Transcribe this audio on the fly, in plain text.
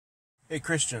Hey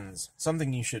Christians,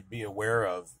 something you should be aware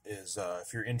of is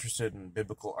if you're interested in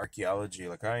biblical archaeology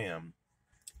like I am,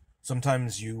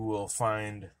 sometimes you will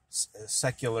find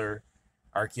secular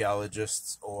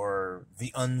archaeologists or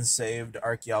the unsaved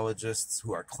archaeologists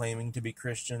who are claiming to be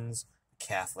Christians,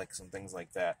 Catholics and things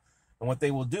like that. And what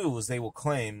they will do is they will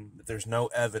claim that there's no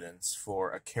evidence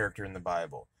for a character in the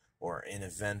Bible or an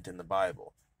event in the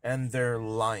Bible. And they're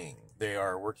lying. They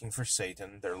are working for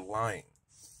Satan. They're lying.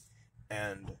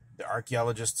 And the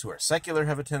archaeologists who are secular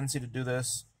have a tendency to do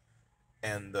this,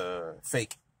 and the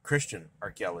fake Christian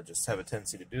archaeologists have a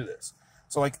tendency to do this.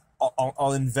 So, like,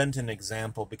 I'll invent an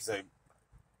example because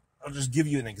I'll just give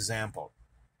you an example.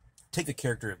 Take the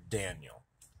character of Daniel,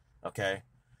 okay?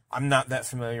 I'm not that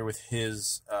familiar with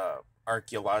his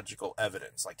archaeological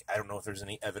evidence. Like, I don't know if there's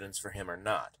any evidence for him or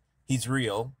not. He's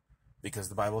real because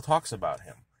the Bible talks about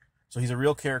him. So he's a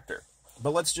real character.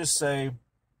 But let's just say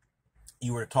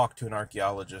you were to talk to an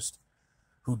archaeologist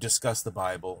who discussed the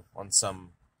Bible on some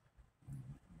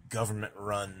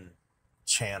government-run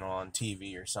channel on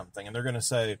TV or something, and they're going to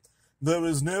say, there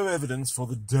is no evidence for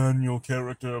the Daniel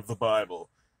character of the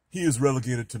Bible. He is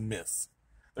relegated to myth.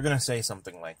 They're going to say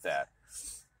something like that.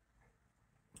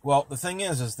 Well, the thing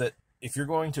is that if you're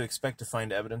going to expect to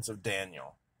find evidence of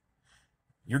Daniel,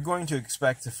 you're going to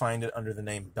expect to find it under the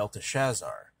name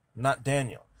Belteshazzar, not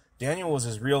Daniel. Daniel was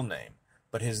his real name,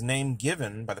 but his name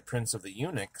given by the prince of the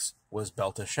eunuchs was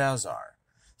Belteshazzar.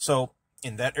 So,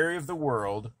 in that area of the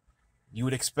world, you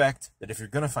would expect that if you're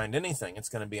going to find anything, it's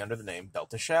going to be under the name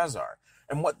Belteshazzar.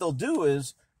 And what they'll do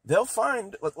is, they'll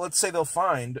find, let's say they'll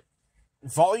find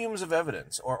volumes of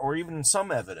evidence, or even some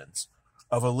evidence,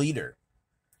 of a leader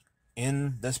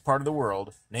in this part of the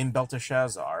world named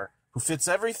Belteshazzar, who fits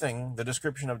everything, the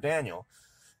description of Daniel,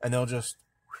 and they'll just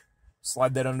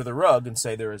slide that under the rug and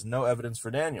say there is no evidence for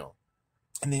Daniel.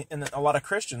 And a lot of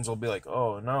Christians will be like,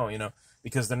 oh, no,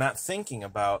 because they're not thinking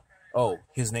about, oh,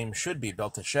 his name should be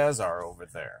Belteshazzar over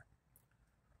there.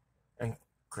 And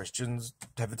Christians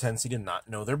have a tendency to not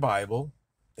know their Bible.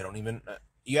 They don't even...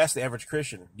 you ask the average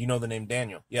Christian, do you know the name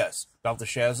Daniel? Yes.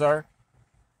 Belteshazzar?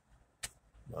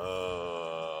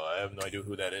 I have no idea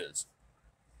who that is.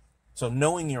 So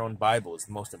knowing your own Bible is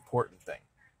the most important thing.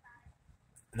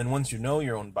 And then once you know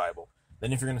your own Bible,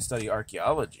 then if you're going to study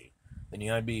archaeology, then you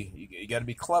gotta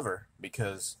be clever,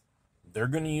 because they're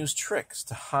going to use tricks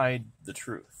to hide the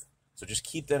truth. So just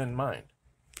keep that in mind.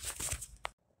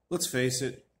 Let's face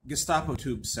it, Gestapo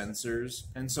tube censors,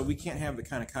 and so we can't have the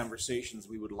kind of conversations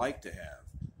we would like to have,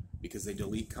 because they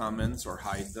delete comments or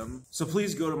hide them. So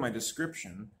please go to my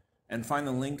description and find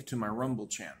the link to my Rumble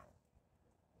channel,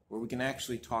 where we can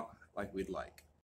actually talk like we'd like.